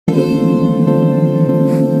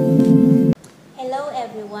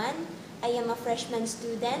everyone. I am a freshman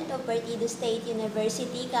student of Partido State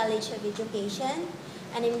University College of Education,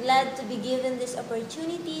 and I'm glad to be given this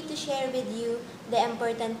opportunity to share with you the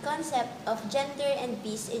important concept of gender and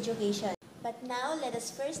peace education. But now, let us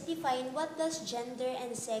first define what does gender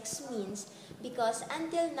and sex means, because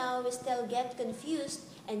until now we still get confused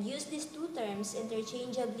and use these two terms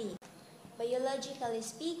interchangeably. Biologically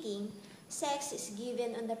speaking, sex is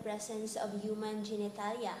given on the presence of human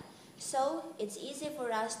genitalia, so it's easy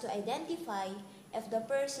for us to identify if the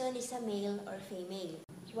person is a male or female.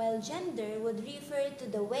 While gender would refer to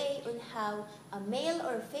the way on how a male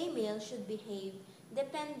or female should behave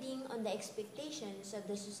depending on the expectations of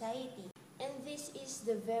the society. And this is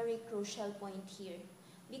the very crucial point here,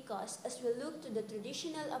 because as we look to the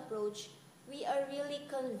traditional approach, we are really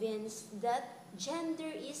convinced that gender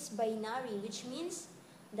is binary, which means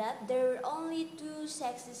that there are only two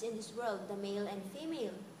sexes in this world, the male and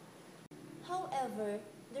female. However,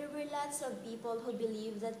 there were lots of people who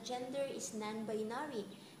believe that gender is non-binary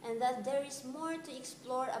and that there is more to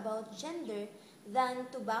explore about gender than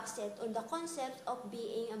to box it on the concept of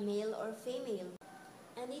being a male or female.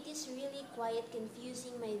 And it is really quite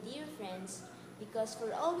confusing, my dear friends, because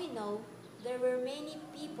for all we know, there were many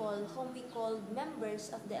people whom we called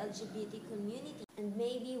members of the LGBT community, and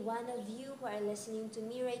maybe one of you who are listening to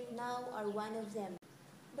me right now are one of them.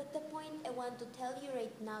 But the point I want to tell you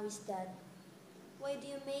right now is that, why do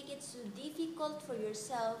you make it so difficult for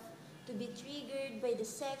yourself to be triggered by the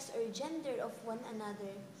sex or gender of one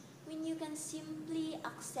another when you can simply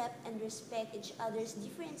accept and respect each other's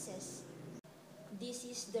differences? This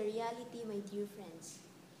is the reality, my dear friends.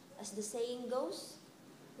 As the saying goes,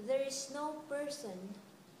 there is no person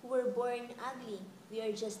who were born ugly. We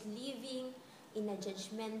are just living in a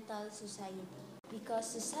judgmental society. Because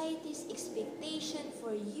society's expectation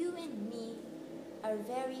for you and me are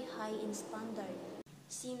very high in standard.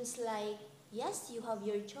 Seems like, yes, you have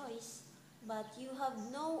your choice, but you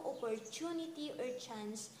have no opportunity or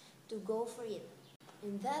chance to go for it.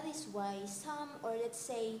 And that is why some, or let's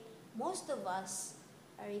say most of us,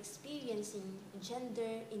 are experiencing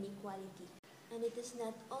gender inequality. And it is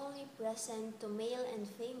not only present to male and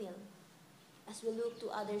female. As we look to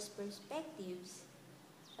others' perspectives,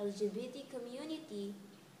 LGBT community,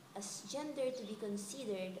 as gender to be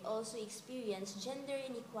considered, also experience gender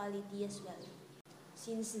inequality as well.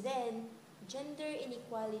 Since then, gender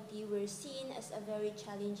inequality were seen as a very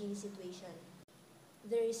challenging situation.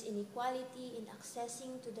 There is inequality in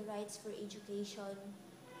accessing to the rights for education,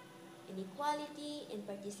 inequality in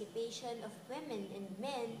participation of women and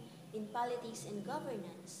men in politics and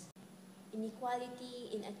governance, inequality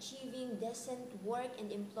in achieving decent work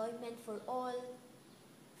and employment for all,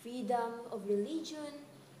 freedom of religion,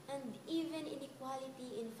 and even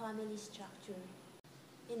inequality in family structure.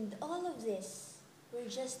 And all of this, we're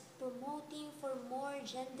just promoting for more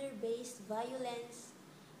gender-based violence,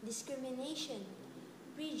 discrimination,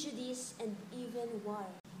 prejudice, and even war.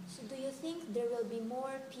 So do you think there will be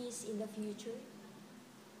more peace in the future?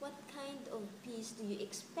 What kind of peace do you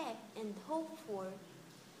expect and hope for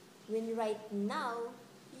when right now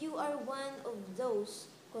you are one of those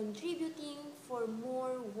contributing for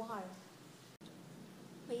more war?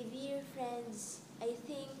 My dear friends, I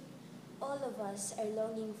think all of us are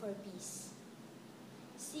longing for peace,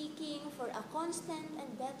 seeking for a constant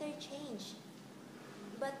and better change.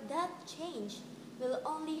 But that change will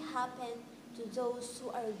only happen to those who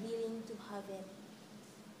are willing to have it.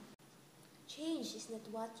 Change is not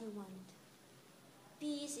what you want.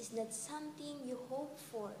 Peace is not something you hope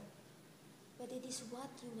for, but it is what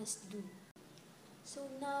you must do. So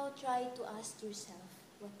now try to ask yourself,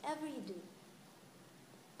 whatever you do,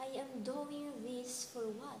 I am doing this for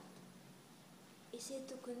what? Is it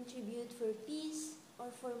to contribute for peace or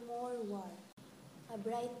for more war? A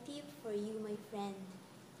bright tip for you, my friend.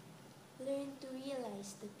 Learn to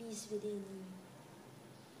realize the peace within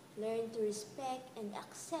you. Learn to respect and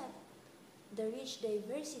accept the rich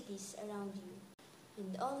diversities around you.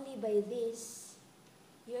 And only by this,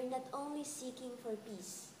 you are not only seeking for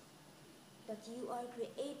peace, but you are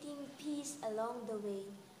creating peace along the way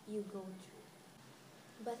you go through.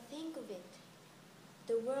 But think of it,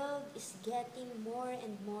 the world is getting more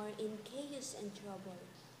and more in chaos and trouble.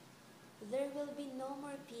 There will be no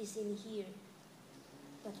more peace in here.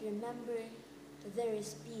 But remember, there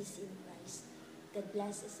is peace in Christ. God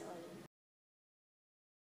bless us all.